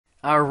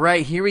All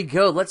right, here we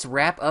go. Let's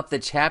wrap up the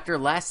chapter.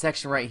 Last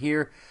section right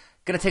here.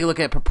 Going to take a look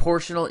at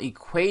proportional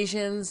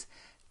equations.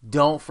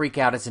 Don't freak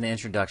out. It's an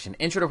introduction.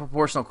 Intro to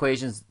proportional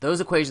equations.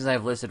 Those equations I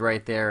have listed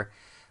right there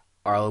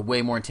are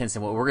way more intense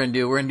than what we're going to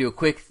do. We're going to do a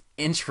quick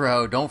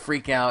intro. Don't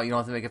freak out. You don't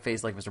have to make a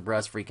face like Mr.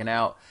 Bruss freaking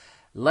out.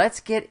 Let's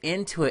get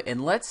into it,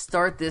 and let's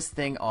start this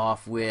thing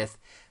off with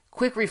a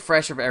quick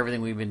refresher of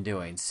everything we've been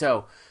doing.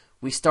 So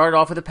we started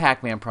off with a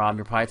Pacman problem.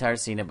 You're probably tired of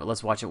seeing it, but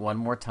let's watch it one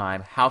more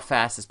time. How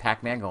fast is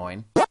Pacman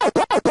going?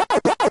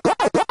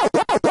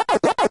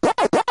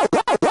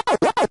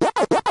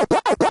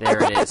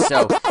 There it is.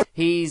 So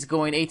he's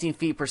going 18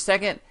 feet per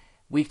second.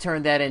 We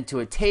turned that into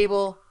a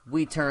table.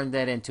 We turned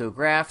that into a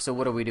graph. So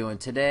what are we doing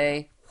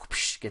today?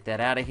 Whoosh, get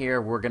that out of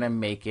here. We're going to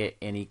make it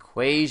an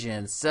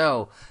equation.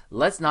 So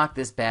let's knock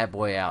this bad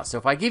boy out. So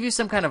if I give you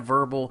some kind of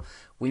verbal,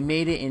 we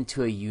made it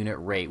into a unit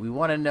rate. We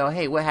want to know,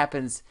 hey, what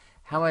happens?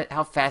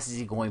 How fast is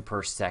he going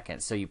per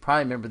second? So you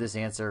probably remember this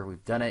answer.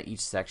 We've done it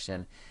each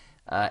section.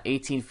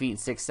 18 feet in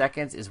 6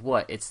 seconds is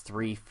what? It's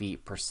 3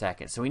 feet per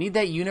second. So we need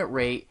that unit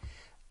rate.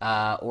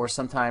 Or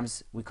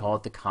sometimes we call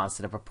it the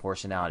constant of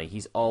proportionality.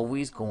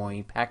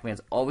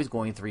 Pacman's always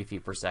going 3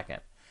 feet per second.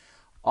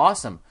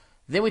 Awesome.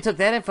 Then we took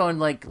that info and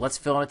let's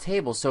fill in a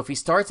table. So if he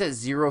starts at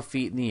 0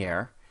 feet in the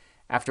air,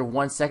 after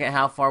 1 second,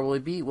 how far will he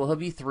be? Well, he'll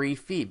be 3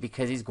 feet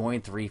because he's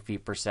going 3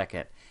 feet per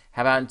second.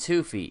 How about in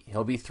 2 feet?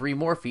 He'll be 3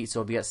 more feet, so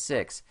he'll be at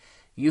 6.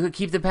 You could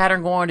keep the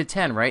pattern going to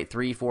 10, right?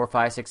 3, 4,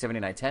 5, 6, 7, 8,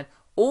 9, 10.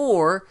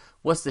 Or,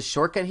 what's the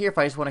shortcut here? If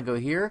I just want to go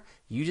here,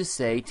 you just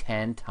say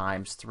 10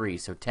 times 3.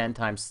 So 10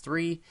 times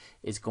 3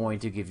 is going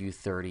to give you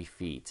 30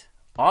 feet.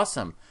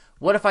 Awesome.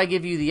 What if I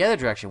give you the other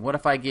direction? What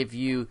if I give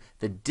you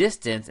the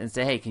distance and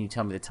say, hey, can you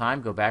tell me the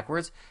time? Go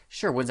backwards.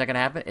 Sure, when's that going to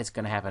happen? It's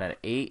going to happen at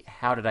 8.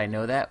 How did I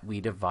know that? We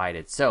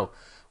divided. So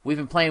we've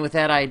been playing with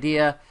that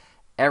idea.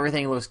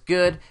 Everything looks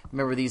good.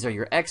 Remember, these are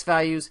your x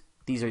values.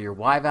 These are your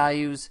y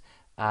values.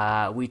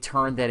 We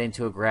turned that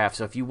into a graph.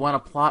 So if you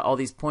want to plot all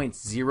these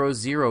points, 0,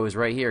 0 is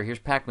right here. Here's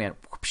Pacman,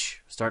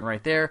 starting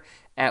right there.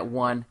 At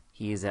 1,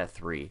 he is at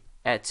 3.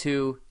 At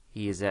 2,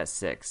 he is at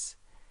 6.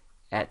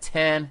 At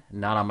 10,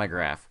 not on my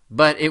graph.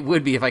 But it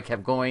would be if I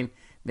kept going.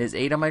 Is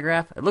 8 on my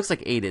graph? It looks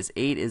like 8 is.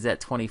 8 is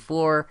at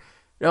 24.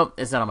 Nope,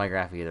 it's not on my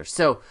graph either.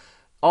 So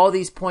all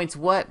these points,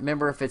 what?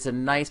 Remember, if it's a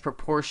nice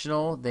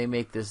proportional, they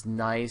make this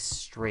nice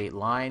straight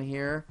line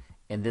here.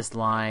 And this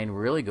line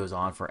really goes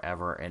on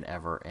forever and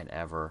ever and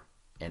ever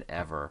and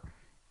ever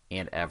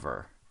and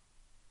ever.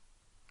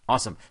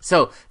 Awesome.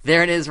 So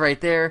there it is right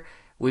there.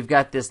 We've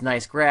got this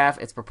nice graph.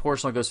 It's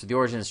proportional. It goes through the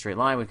origin in a straight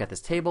line. We've got this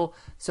table.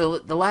 So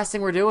the last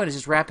thing we're doing is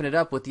just wrapping it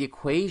up with the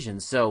equation.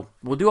 So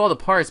we'll do all the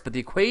parts, but the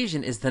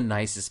equation is the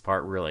nicest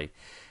part, really.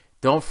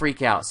 Don't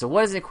freak out. So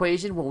what is an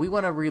equation? Well, we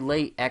want to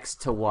relate x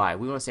to y.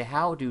 We want to say,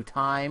 how do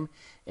time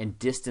and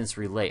distance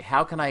relate?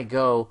 How can I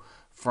go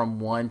from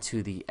one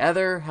to the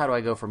other? How do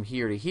I go from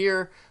here to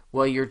here?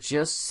 Well, you're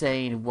just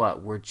saying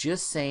what? We're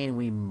just saying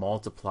we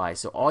multiply.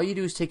 So all you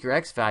do is take your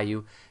x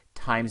value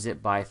times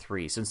it by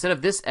 3. So instead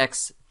of this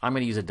x, I'm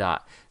going to use a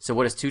dot. So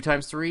what is 2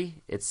 times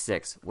 3? It's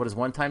 6. What is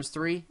 1 times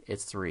 3?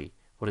 It's 3.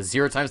 What is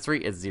 0 times 3?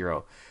 It's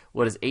 0.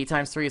 What is 8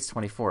 times 3? It's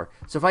 24.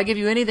 So if I give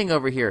you anything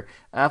over here,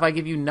 if I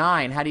give you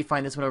 9, how do you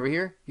find this one over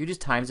here? You just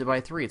times it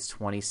by 3. It's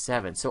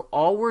 27. So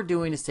all we're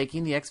doing is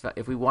taking the x value.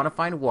 If we want to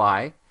find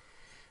y,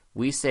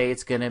 we say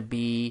it's going to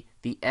be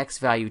the x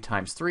value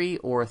times 3,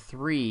 or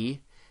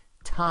 3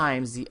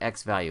 times the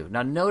x value.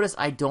 Now notice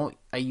I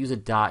use a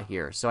dot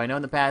here. So I know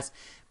in the past,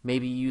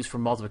 maybe you use for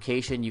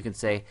multiplication, you can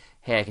say,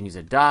 hey, I can use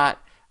a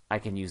dot, I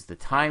can use the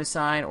time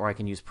sign, or I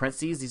can use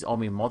parentheses. These all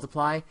mean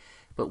multiply.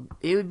 But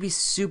it would be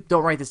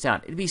don't write this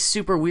down. It'd be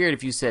super weird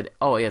if you said,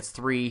 oh, yeah, it's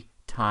 3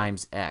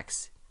 times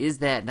x. Is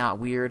that not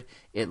weird?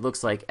 It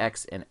looks like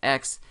x and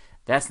x.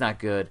 That's not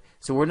good.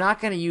 So we're not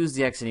going to use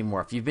the x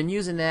anymore. If you've been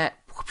using that,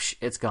 whoosh,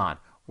 it's gone.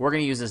 We're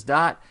going to use this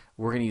dot.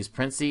 We're going to use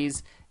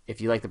parentheses.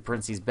 If you like the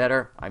parentheses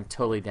better, I'm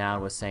totally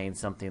down with saying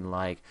something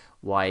like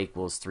y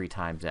equals 3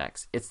 times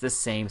x. It's the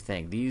same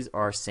thing. These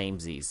are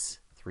samesies,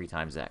 3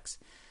 times x.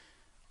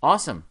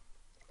 Awesome.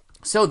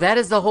 So that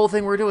is the whole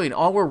thing we're doing.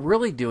 All we're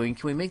really doing,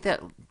 can we make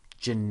that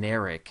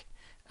generic?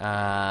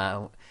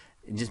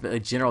 Just a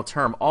general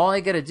term. All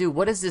I got to do,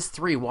 what is this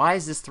 3? Why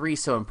is this 3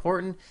 so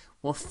important?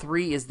 Well,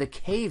 3 is the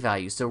k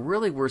value. So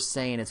really we're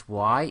saying it's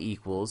y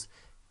equals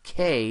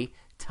k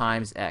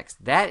times x.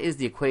 That is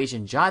the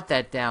equation. Jot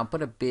that down.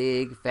 Put a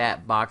big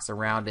fat box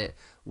around it.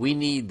 We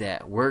need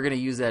that. We're going to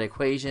use that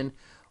equation,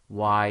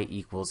 y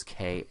equals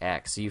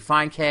kx. So you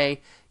find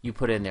k, you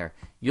put it in there.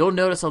 You'll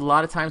notice a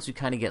lot of times we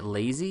kind of get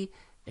lazy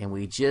and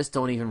we just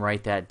don't even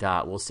write that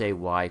dot. We'll say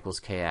y equals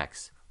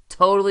kx.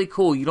 Totally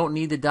cool. You don't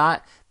need the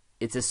dot.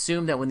 It's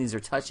assumed that when these are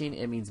touching,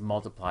 it means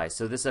multiply.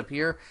 So this up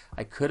here,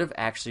 I could have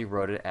actually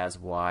wrote it as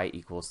y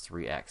equals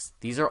 3x.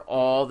 These are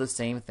all the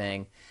same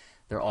thing.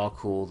 They're all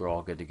cool. They're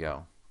all good to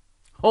go.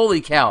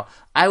 Holy cow.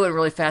 I went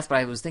really fast, but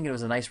I was thinking it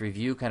was a nice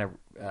review kind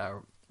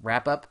of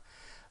wrap up.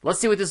 Let's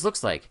see what this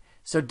looks like.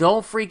 So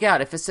don't freak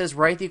out. If it says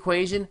write the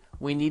equation,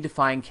 we need to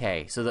find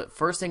k. So the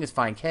first thing is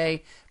find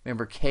k.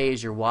 Remember, k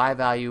is your y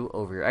value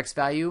over your x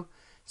value.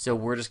 So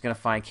we're just going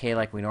to find k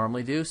like we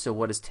normally do. So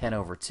what is 10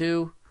 over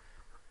 2?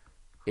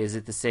 Is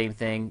it the same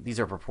thing? These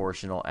are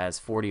proportional as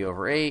 40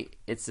 over 8.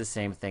 It's the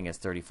same thing as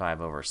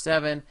 35 over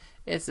 7.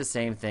 It's the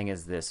same thing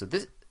as this. So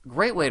this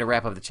great way to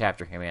wrap up the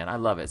chapter here, man. I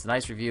love it. It's a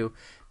nice review.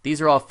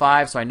 These are all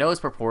 5, so I know it's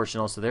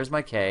proportional. So there's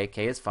my k.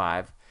 K is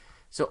 5.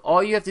 So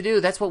all you have to do,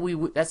 that's what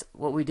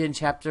we did in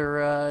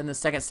chapter in the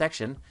second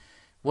section.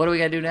 What do we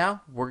got to do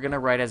now? We're going to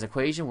write as an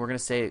equation. We're going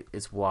to say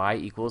it's y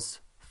equals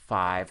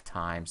 5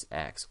 times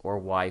x, or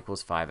y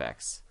equals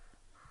 5x.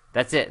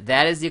 That's it.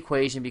 That is the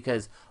equation,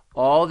 because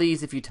all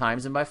these, if you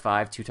times them by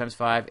 5, 2 times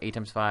 5, 8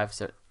 times 5,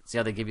 so see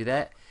how they give you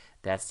that?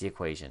 That's the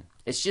equation.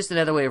 It's just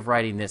another way of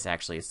writing this,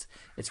 actually.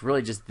 It's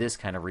really just this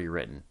kind of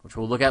rewritten, which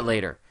we'll look at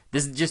later.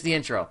 This is just the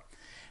intro.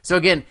 So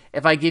again,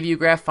 if I give you a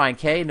graph, find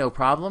k, no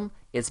problem.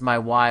 It's my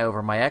y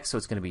over my x, so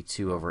it's going to be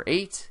 2 over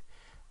 8.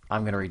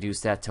 I'm going to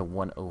reduce that to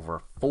 1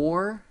 over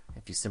 4,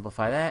 if you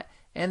simplify that.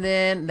 And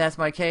then that's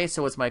my k,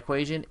 so what's my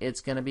equation?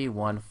 It's going to be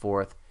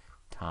 1/4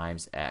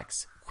 times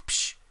x.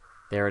 Whoopsh.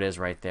 There it is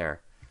right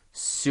there.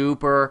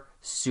 Super,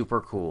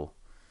 super cool.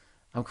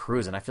 I'm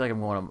cruising. I feel like I'm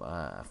going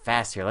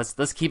fast here.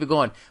 Let's keep it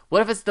going.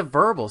 What if it's the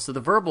verbal? So the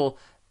verbal,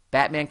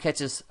 Batman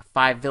catches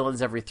 5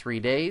 villains every 3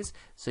 days.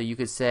 So you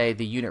could say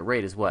the unit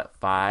rate is what?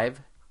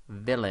 5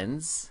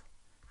 villains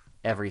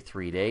every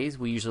 3 days.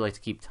 We usually like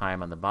to keep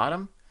time on the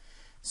bottom.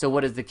 So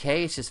what is the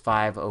k? It's just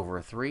 5 over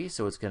 3.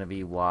 So it's going to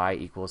be y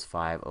equals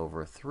 5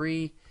 over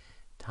 3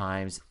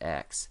 times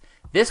x.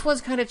 This one's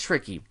kind of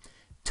tricky.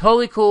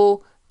 Totally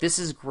cool. This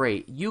is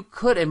great. You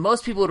could, and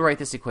most people would write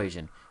this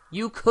equation.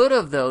 You could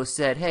have, though,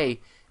 said,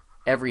 hey,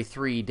 every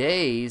 3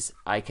 days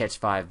I catch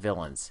 5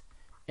 villains.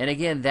 And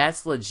again,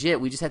 that's legit.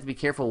 We just have to be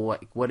careful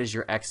what is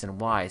your x and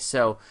y.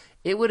 So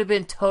it would have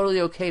been totally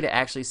okay to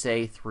actually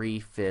say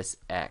 3/5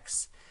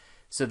 x.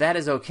 So that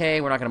is okay.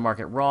 We're not going to mark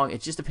it wrong.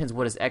 It just depends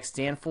what does x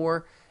stand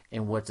for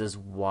and what does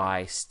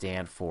y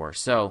stand for.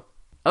 So,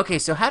 okay,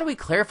 so how do we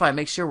clarify,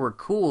 make sure we're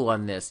cool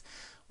on this?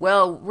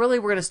 Well, really,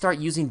 we're going to start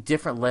using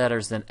different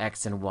letters than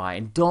x and y.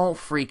 And don't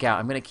freak out.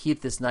 I'm going to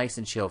keep this nice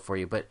and chill for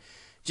you. But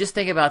just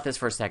think about this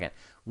for a second.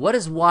 What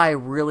does y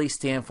really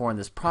stand for in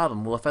this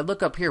problem? Well, if I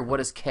look up here, what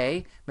is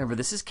k? Remember,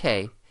 this is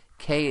k.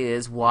 K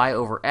is y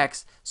over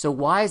x. So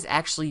y is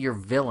actually your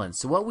villain.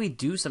 So what we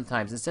do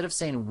sometimes, instead of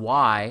saying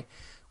y,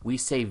 we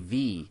say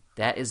v.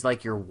 That is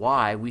like your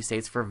y. We say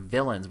it's for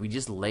villains. We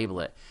just label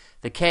it.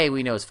 The k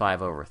we know is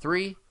 5 over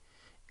 3.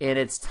 And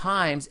it's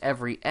times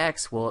every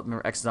x. Well,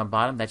 remember, x is on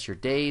bottom. That's your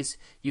days.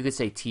 You could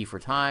say t for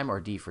time or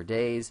d for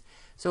days.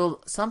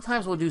 So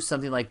sometimes we'll do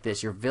something like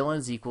this. Your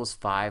villains equals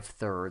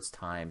 5/3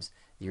 times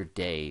your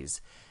days.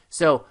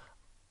 So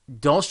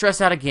don't stress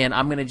out again.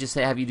 I'm going to just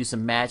have you do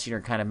some matching or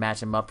kind of match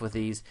them up with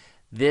these.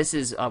 This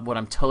is what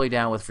I'm totally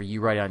down with for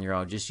you right on your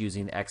own, just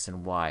using x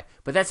and y.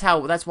 But that's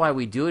why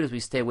we do it, is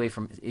we stay away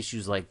from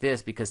issues like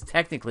this, because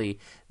technically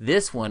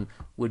this one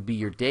would be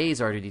your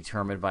days are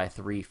determined by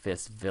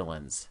 3/5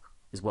 villains.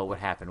 Is what would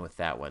happen with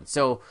that one.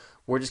 So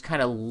we're just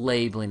kind of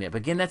labeling it.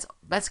 But again,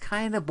 that's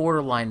kind of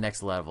borderline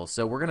next level.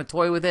 So we're going to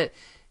toy with it.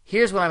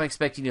 Here's what I'm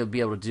expecting you to be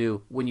able to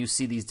do when you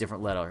see these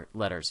different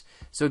letters.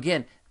 So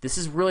again, this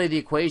is really the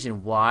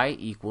equation, y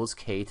equals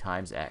k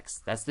times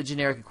x. That's the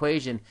generic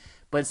equation.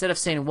 But instead of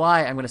saying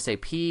y, I'm going to say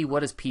p. What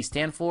does p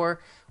stand for?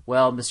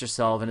 Well, Mr.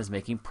 Sullivan is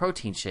making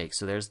protein shakes.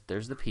 So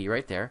there's the p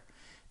right there.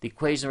 The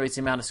equation rates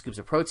the amount of scoops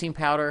of protein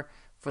powder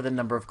for the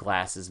number of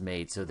glasses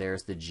made. So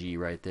there's the g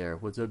right there.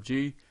 What's up,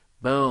 g?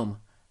 Boom.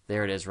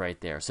 There it is right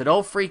there. So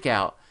don't freak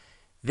out.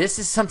 This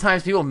is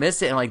sometimes people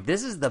miss it and like,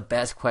 this is the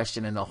best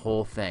question in the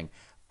whole thing.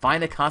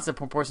 Find a constant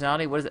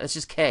proportionality. What is it? It's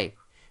just k.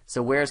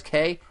 So where's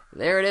k?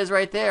 There it is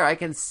right there. I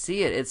can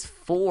see it. It's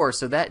 4.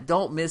 So that,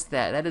 don't miss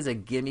that. That is a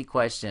gimme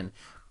question.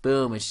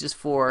 Boom. It's just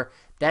 4.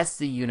 That's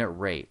the unit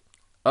rate.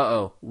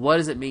 Uh-oh. What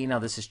does it mean? Now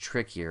this is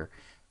trickier.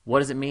 What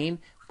does it mean?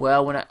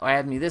 Well, when I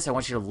add me this, I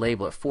want you to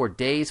label it. 4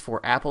 days,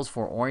 4 apples,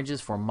 4 oranges,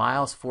 4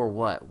 miles, 4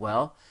 what?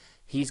 Well,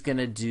 he's going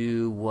to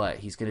do what?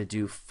 He's going to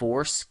do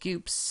 4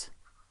 scoops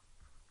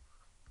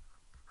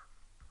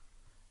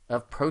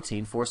of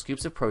protein, 4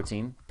 scoops of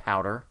protein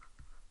powder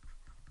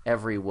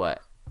every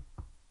what?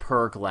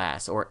 Per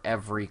glass, or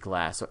every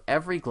glass. So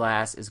every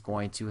glass is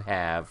going to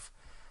have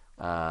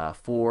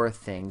 4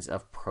 things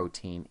of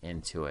protein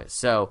into it.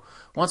 So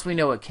once we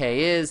know what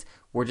k is,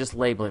 we're just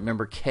labeling it.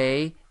 Remember,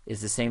 k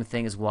is the same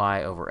thing as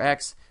y over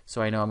x.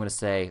 So I know I'm going to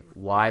say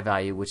y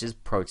value, which is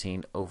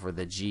protein, over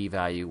the g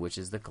value, which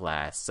is the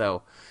glass.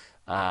 So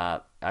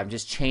I'm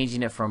just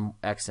changing it from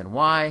x and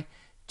y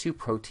to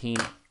protein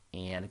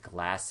and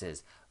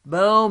glasses.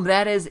 Boom,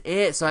 that is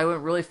it. So I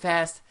went really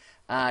fast.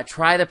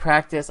 Try the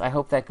practice. I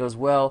hope that goes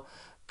well.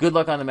 Good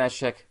luck on the match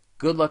check.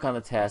 Good luck on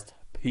the test.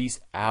 Peace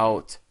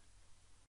out.